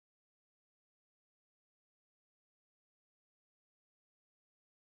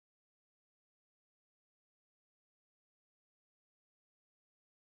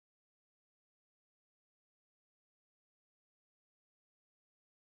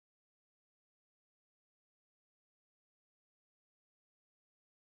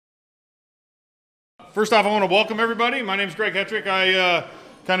First off, I want to welcome everybody. My name is Greg Hetrick. I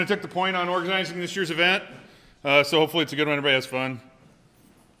kind of took the point on organizing this year's event, so hopefully it's a good one. Everybody has fun.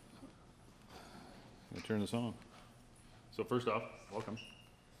 Let me turn this on. So first off, welcome.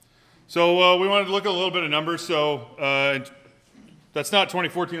 So we wanted to look at a little bit of numbers. So that's not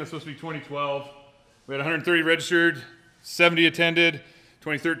 2014. That's supposed to be 2012. We had 130 registered, 70 attended.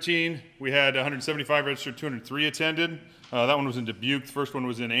 2013, we had 175 registered, 203 attended. That one was in Dubuque. The first one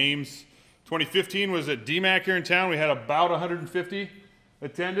was in Ames. 2015 was at DMAC here in town. We had about 150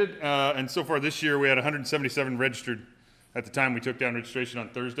 attended. And so far this year, we had 177 registered at the time we took down registration on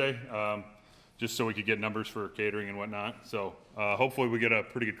Thursday, just so we could get numbers for catering and whatnot. So hopefully we get a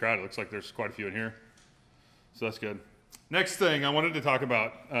pretty good crowd. It looks like there's quite a few in here. So that's good. Next thing I wanted to talk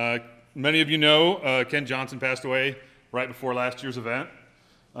about. Many of you know Ken Johnson passed away right before last year's event.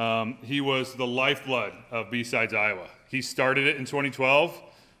 He was the lifeblood of BSides Iowa. He started it in 2012,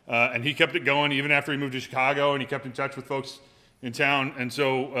 and he kept it going even after he moved to Chicago, and he kept in touch with folks in town. And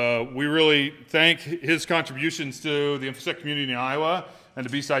so we really thank his contributions to the Infosec community in Iowa and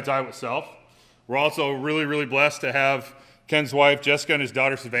to BSides Iowa itself. We're also really, really blessed to have Ken's wife, Jessica, and his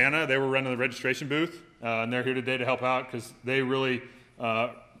daughter, Savannah. They were running the registration booth, and they're here today to help out because they really,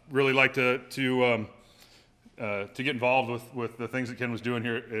 really like to get involved with the things that Ken was doing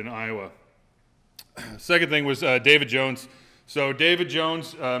here in Iowa. Second thing was David Jones. So David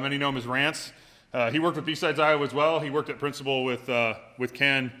Jones, many know him as Rance. He worked with BSides Iowa as well. He worked at Principal with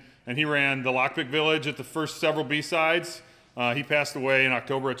Ken, and he ran the Lockpick Village at the first several BSides. He passed away in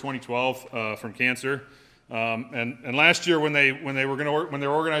October of 2012 from cancer. And last year when they were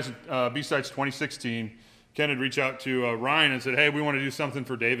organizing BSides 2016, Ken had reached out to Ryan and said, "Hey, we want to do something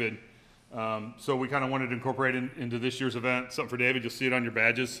for David." So we kind of wanted to incorporate into this year's event something for David. You'll see it on your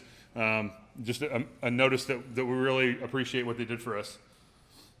badges. Just a notice that we really appreciate what they did for us.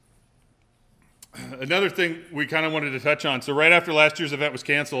 Another thing we kind of wanted to touch on. So right after last year's event was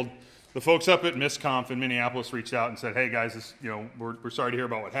canceled, the folks up at MISConf in Minneapolis reached out and said, "Hey guys, we're sorry to hear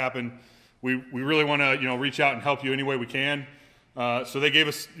about what happened. We really want to reach out and help you any way we can." So they gave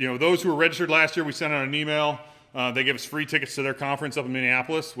us those who were registered last year. We sent out an email. They gave us free tickets to their conference up in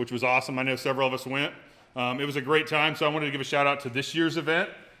Minneapolis, which was awesome. I know several of us went. It was a great time, so I wanted to give a shout out to this year's event,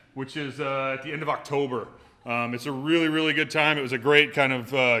 which is at the end of October. It's a really, really good time. It was a great kind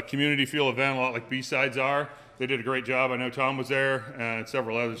of community feel event, a lot like BSides are. They did a great job. I know Tom was there and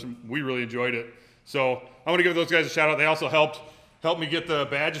several others. We really enjoyed it. So I want to give those guys a shout out. They also helped me get the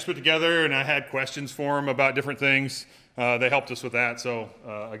badges put together, and I had questions for them about different things. They helped us with that. So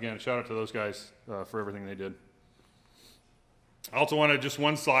again, shout out to those guys for everything they did. I also wanted just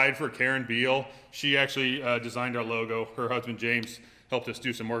one slide for Karen Beal. She actually designed our logo. Her husband, James, helped us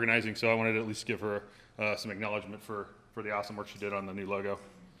do some organizing, so I wanted to at least give her some acknowledgement for the awesome work she did on the new logo.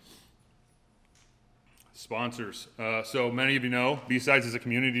 Sponsors. So many of you know, BSides is a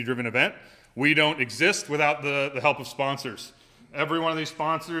community-driven event. We don't exist without the help of sponsors. Every one of these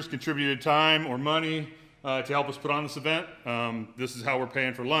sponsors contributed time or money to help us put on this event. This is how we're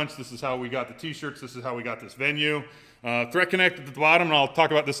paying for lunch. This is how we got the t-shirts. This is how we got this venue. Threat Connect at the bottom, and I'll talk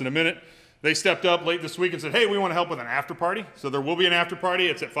about this in a minute. They stepped up late this week and said, "Hey, we want to help with an after party." So there will be an after party.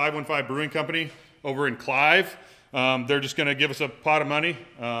 It's at 515 Brewing Company over in Clive. They're just going to give us a pot of money.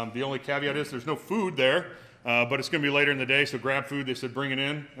 The only caveat is there's no food there, but it's going to be later in the day, so grab food. They said bring it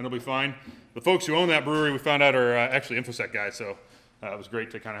in, and it'll be fine. The folks who own that brewery, we found out, are actually Infosec guys, so it was great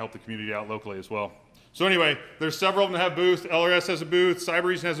to kind of help the community out locally as well. So anyway, there's several of them that have booths. LRS has a booth.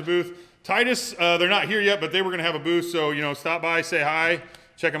 Cybereason has a booth. Titus, they're not here yet, but they were going to have a booth, so stop by, say hi,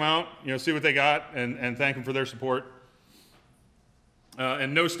 check them out, see what they got, and thank them for their support.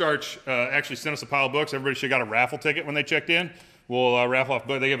 And No Starch actually sent us a pile of books. Everybody should have got a raffle ticket when they checked in. We'll raffle off,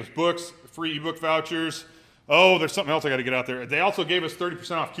 but they gave us books, free ebook vouchers. Oh, there's something else I got to get out there. They also gave us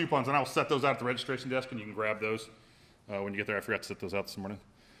 30% off coupons, and I will set those out at the registration desk, and you can grab those when you get there. I forgot to set those out this morning.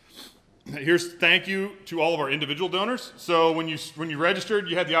 Here's thank you to all of our individual donors. So when you registered,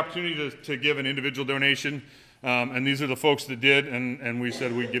 you had the opportunity to give an individual donation, and these are the folks that did, and we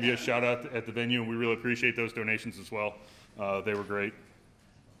said we'd give you a shout out at the venue, and we really appreciate those donations as well. They were great.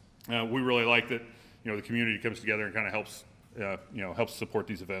 We really like that the community comes together and kind of helps support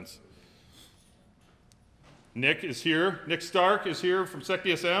these events. Nick is here. Nick Stark is here from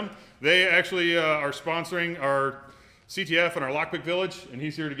SecDSM. They actually are sponsoring our CTF and our Lockpick Village, and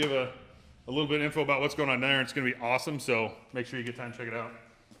he's here to give a little bit of info about what's going on there. It's going to be awesome, so make sure you get time to check it out.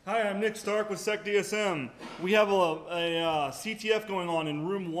 Hi, I'm Nick Stark with SecDSM. We have a CTF going on in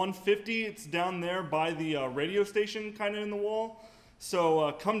room 150. It's down there by the radio station, kind of in the wall.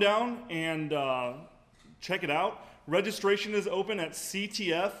 So come down and check it out. Registration is open at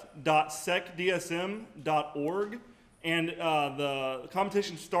ctf.secdsm.org, and the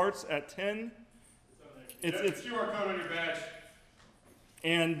competition starts at 10. It's QR code on your badge.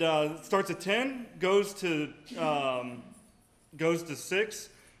 And starts at 10, goes to 6.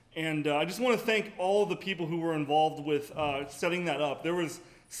 And I just want to thank all the people who were involved with setting that up. There was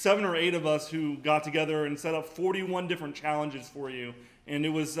 7 or 8 of us who got together and set up 41 different challenges for you. And it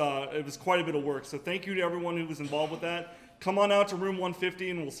was quite a bit of work. So thank you to everyone who was involved with that. Come on out to room 150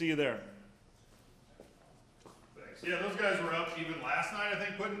 and we'll see you there. Thanks. Yeah, those guys were up even last night, I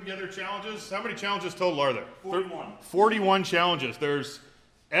think, putting together challenges. How many challenges total are there? 41. 41 challenges. There's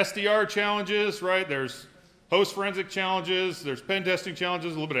SDR challenges, right? There's host forensic challenges. There's pen testing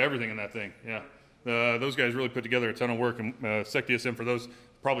challenges. A little bit of everything in that thing. Yeah. Those guys really put together a ton of work. And SecDSM, for those,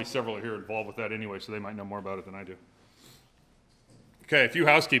 probably several are here involved with that anyway, so they might know more about it than I do. Okay, a few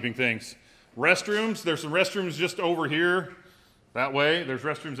housekeeping things. Restrooms, there's some restrooms just over here, that way. There's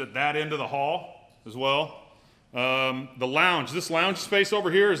restrooms at that end of the hall as well. The lounge, this lounge space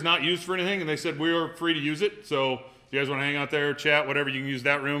over here is not used for anything, and they said we are free to use it. So if you guys want to hang out there, chat, whatever, you can use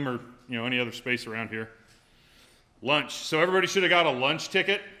that room or any other space around here. Lunch, so everybody should have got a lunch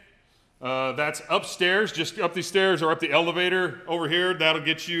ticket. That's upstairs, just up these stairs or up the elevator over here. That'll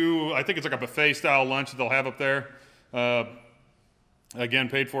get you, I think it's like a buffet style lunch that they'll have up there. Again,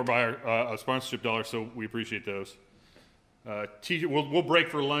 paid for by our sponsorship dollar, so we appreciate those. We'll break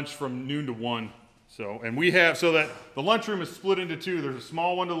for lunch from noon to 1. So, and we have, so that the lunchroom is split into 2. There's a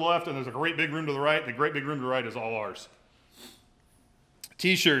small one to the left, and there's a great big room to the right. The great big room to the right is all ours.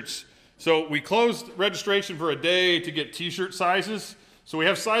 T-shirts. So we closed registration for a day to get T-shirt sizes. So we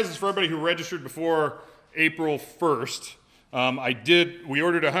have sizes for everybody who registered before April 1st. We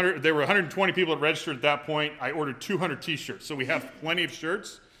ordered 100, there were 120 people that registered at that point. I ordered 200 T-shirts, so we have plenty of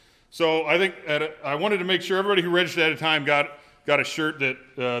shirts. So I think I wanted to make sure everybody who registered at a time got a shirt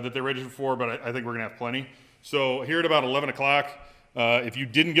that they registered for, but I think we're gonna have plenty. So here at about 11 o'clock, if you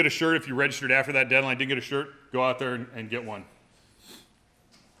didn't get a shirt, if you registered after that deadline, didn't get a shirt, go out there and get one.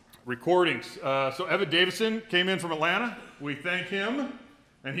 Recordings. So Evan Davison came in from Atlanta. We thank him,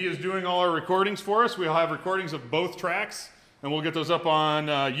 and he is doing all our recordings for us. We'll have recordings of both tracks, and we'll get those up on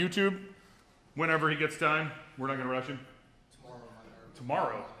YouTube whenever he gets time. We're not going to rush him.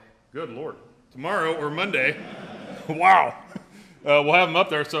 Tomorrow? Good Lord. Tomorrow or Monday. Wow. We'll have them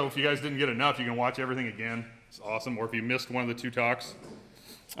up there, so if you guys didn't get enough, you can watch everything again. It's awesome. Or if you missed one of the 2 talks.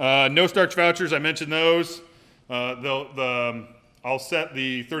 No starch vouchers. I mentioned those. I'll set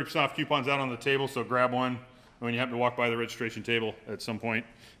the 30% off coupons out on the table, so grab one when you happen to walk by the registration table at some point,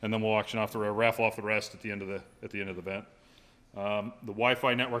 and then we'll auction off raffle off the rest at the end of the event. The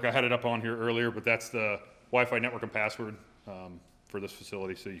Wi-Fi network, I had it up on here earlier, but that's the Wi-Fi network and password for this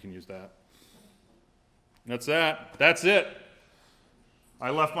facility, so you can use that. That's that. That's it.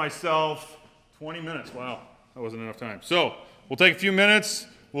 I left myself 20 minutes. Wow, that wasn't enough time. So we'll take a few minutes.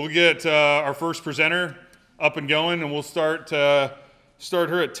 We'll get our first presenter up and going, and we'll start her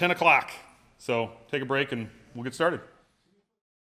at 10 o'clock. So take a break, and we'll get started.